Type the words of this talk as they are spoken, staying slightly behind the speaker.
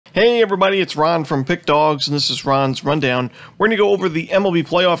Hey everybody, it's Ron from Pick Dawgz, and this is Ron's Rundown. We're going to go over the MLB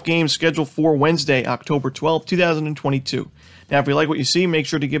playoff games scheduled for Wednesday, October 12, 2022. Now, if you like what you see, make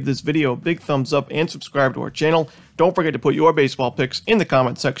sure to give this video a big thumbs up and subscribe to our channel. Don't forget to put your baseball picks in the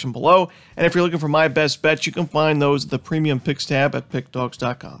comment section below. And if you're looking for my best bets, you can find those at the Premium Picks tab at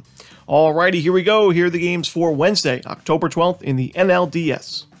pickdawgz.com. Alrighty, here we go. Here are the games for Wednesday, October 12th in the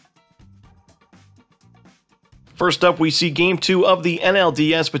NLDS. First up, we see Game 2 of the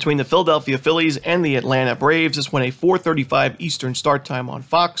NLDS between the Philadelphia Phillies and the Atlanta Braves. This one a 4:35 Eastern start time on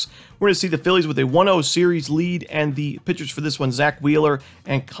Fox. We're going to see the Phillies with a 1-0 series lead, and the pitchers for this one, Zach Wheeler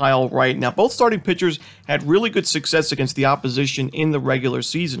and Kyle Wright. Now, both starting pitchers had really good success against the opposition in the regular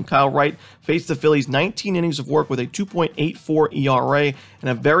season. Kyle Wright faced the Phillies 19 innings of work with a 2.84 ERA and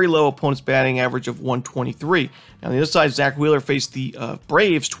a very low opponent's batting average of 123. Now, on the other side, Zach Wheeler faced the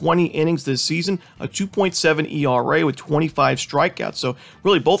Braves 20 innings this season, a 2.7 ERA with 25 strikeouts. So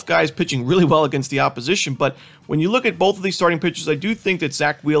really, both guys pitching really well against the opposition. But when you look at both of these starting pitchers, I do think that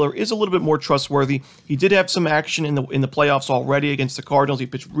Zach Wheeler is a little bit more trustworthy. He did have some action in the playoffs already against the Cardinals. He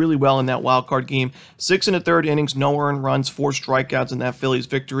pitched really well in that wild card game. 6 1/3 innings, no earned runs, 4 strikeouts in that Phillies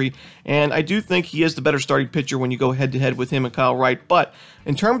victory. And I do think he is the better starting pitcher when you go head-to-head with him and Kyle Wright. But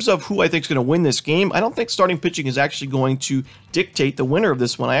in terms of who I think is going to win this game, I don't think starting pitching is actually going to dictate the winner of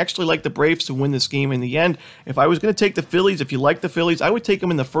this one. I actually like the Braves to win this game in the end. If I was going to take the Phillies, if you like the Phillies, I would take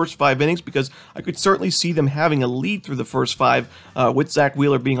them in the first 5 innings because I could certainly see them having a lead through the first 5 with Zach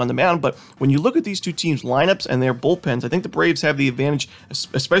Wheeler being on the mound. But when you look at these two teams' lineups and their bullpens, I think the Braves have the advantage,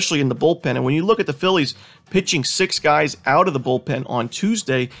 especially in the bullpen. And when you look at the Phillies pitching 6 guys out of the bullpen on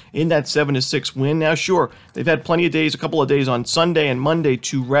Tuesday in that 7-6 win. Now, sure, they've had plenty of days, a couple of days on Sunday and Monday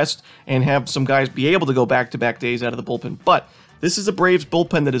to rest and have some guys be able to go back-to-back days out of the bullpen. But this is a Braves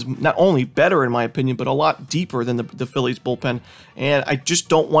bullpen that is not only better, in my opinion, but a lot deeper than the Phillies bullpen. And I just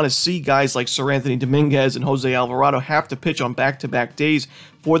don't want to see guys like Sir Anthony Dominguez and Jose Alvarado have to pitch on back-to-back days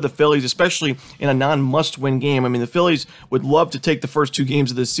for the Phillies, especially in a non-must-win game. I mean, the Phillies would love to take the first 2 games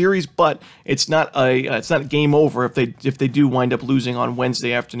of this series, but it's not a game over if they do wind up losing on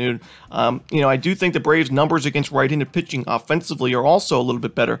Wednesday afternoon. I do think the Braves' numbers against right-handed pitching offensively are also a little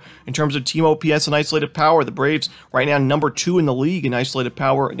bit better in terms of team OPS and isolated power. The Braves right now number 2 in the league in isolated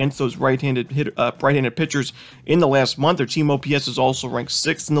power against those right-handed pitchers in the last month. Their team OPS is also ranked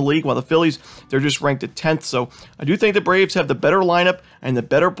 6th in the league, while the Phillies, they're just ranked at 10th. So I do think the Braves have the better lineup and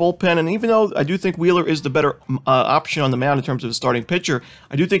the better bullpen, and even though I do think Wheeler is the better option on the mound in terms of the starting pitcher,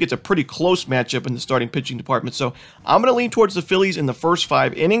 I do think it's a pretty close matchup in the starting pitching department. So I'm going to lean towards the Phillies in the first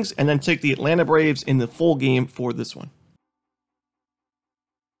 5 innings and then take the Atlanta Braves in the full game for this one.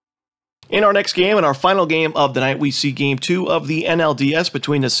 In our next game and our final game of the night, we see Game 2 of the NLDS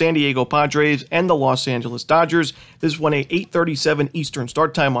between the San Diego Padres and the Los Angeles Dodgers. This one a 8:37 Eastern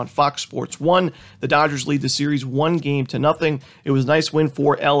start time on Fox Sports 1. The Dodgers lead the series 1-0. It was a nice win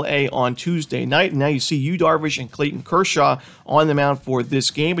for LA on Tuesday night, and now you see Yu Darvish and Clayton Kershaw on the mound for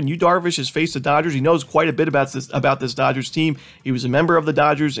this game. And Yu Darvish has faced the Dodgers. He knows quite a bit about this Dodgers team. He was a member of the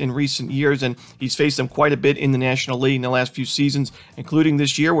Dodgers in recent years, and he's faced them quite a bit in the National League in the last few seasons, including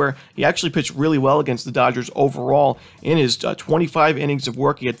this year, where he actually pitched really well against the Dodgers overall. In his 25 innings of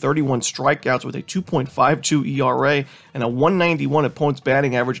work, he had 31 strikeouts with a 2.52 ERA and a 191 opponent's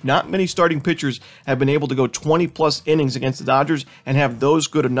batting average. Not many starting pitchers have been able to go 20-plus innings against the Dodgers and have those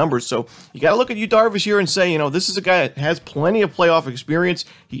good of numbers. So you got to look at Yu Darvish here and say, this is a guy that has plenty of playoff experience.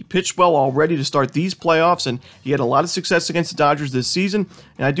 He pitched well already to start these playoffs, and he had a lot of success against the Dodgers this season.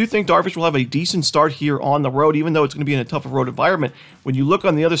 And I do think Darvish will have a decent start here on the road, even though it's going to be in a tougher road environment. When you look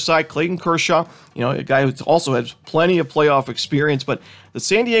on the other side, Clayton Kershaw, a guy who also has plenty of playoff experience, but the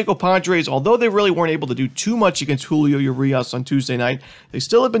San Diego Padres, although they really weren't able to do too much against Julio Urias on Tuesday night, they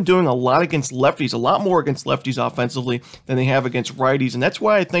still have been doing a lot against lefties, a lot more against lefties offensively than they have against righties, and that's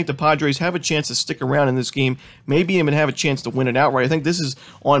why I think the Padres have a chance to stick around in this game, maybe even have a chance to win it outright. I think this is,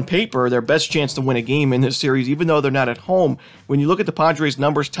 on paper, their best chance to win a game in this series, even though they're not at home. When you look at the Padres'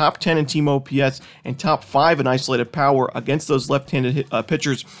 numbers, top 10 in team OPS and top 5 in isolated power against those left-handed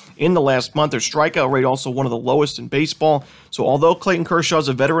pitchers in the last month. Their strikeout rate also one of the lowest in baseball. So although Clayton Kershaw is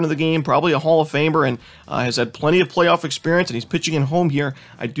a veteran of the game, probably a Hall of Famer, and has had plenty of playoff experience, and he's pitching at home here,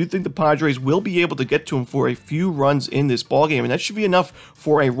 I do think the Padres will be able to get to him for a few runs in this ballgame, and that should be enough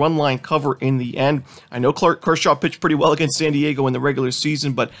for a run line cover in the end. I know Kershaw pitched pretty well against San Diego in the regular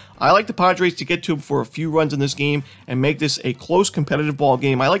season, but I like the Padres to get to him for a few runs in this game and make this a close competitive ball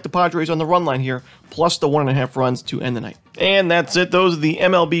game. I like the Padres on the run line here, plus the 1.5 runs to end the night. And that's it. Those are the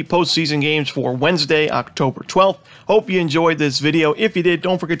MLB postseason games for Wednesday, October 12th. Hope you enjoyed this video. If you did,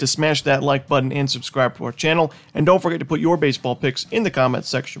 don't forget to smash that like button and subscribe to our channel. And don't forget to put your baseball picks in the comments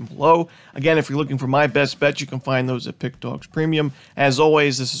section below. Again, if you're looking for my best bets, you can find those at Pickdawgz Premium. As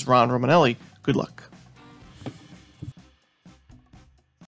always, this is Ron Romanelli. Good luck.